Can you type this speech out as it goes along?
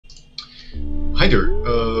Hi there.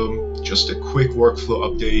 Just a quick workflow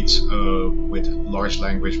update with large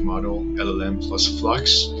language model LLM plus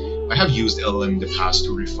Flux. I have used LLM in the past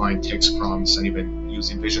to refine text prompts and even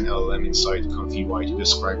using Vision LLM inside ComfyUI to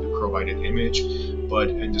describe the provided image. But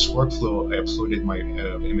in this workflow, I uploaded my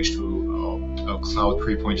image to Cloud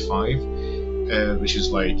 3.5, which is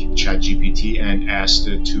like ChatGPT, and asked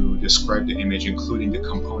it to describe the image, including the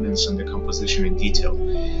components and the composition in detail.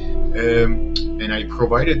 And I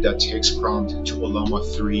provided that text prompt to Llama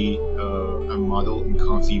 3, a model in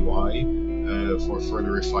ComfyUI for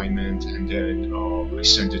further refinement, and then I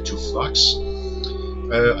sent it to Flux.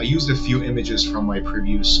 I used a few images from my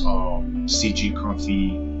previous CG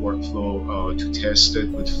Comfy workflow to test it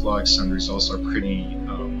with Flux, and the results are pretty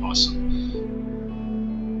awesome.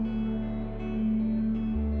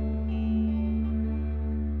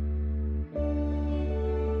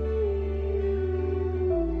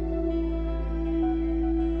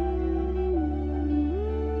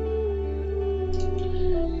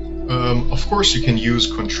 Of course, you can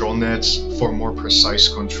use control nets for more precise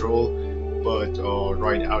control, but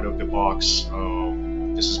right out of the box,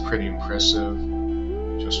 this is pretty impressive.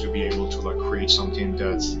 Just to be able to create something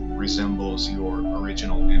that resembles your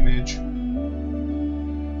original image.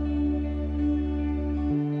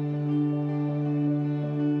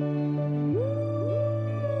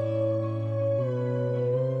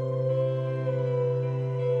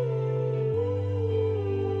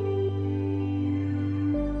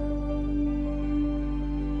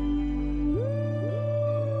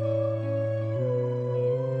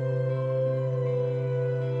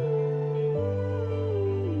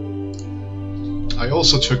 I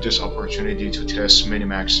also took this opportunity to test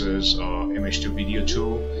Minimax's image-to-video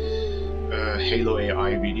tool, Halo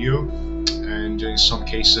AI Video, and in some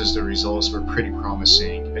cases the results were pretty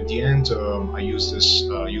promising. At the end, I used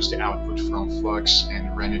the output from Flux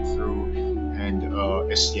and ran it through an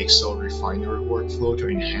SDXL refiner workflow to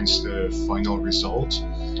enhance the final result.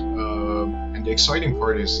 And the exciting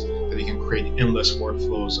part is that you can create endless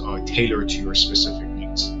workflows tailored to your specific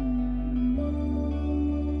needs.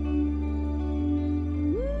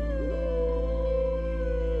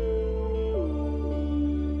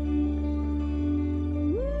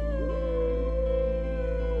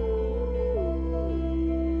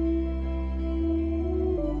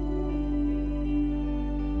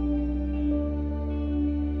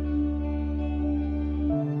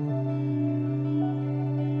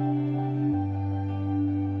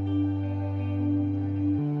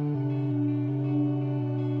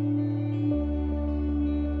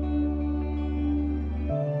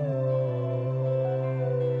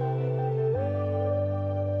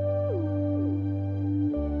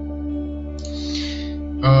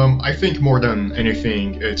 I think more than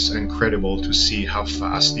anything, it's incredible to see how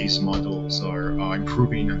fast these models are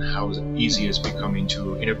improving and how easy it's becoming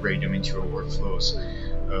to integrate them into your workflows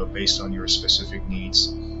based on your specific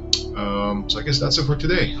needs. So I guess that's it for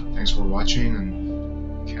today. Thanks for watching,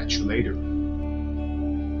 and catch you later.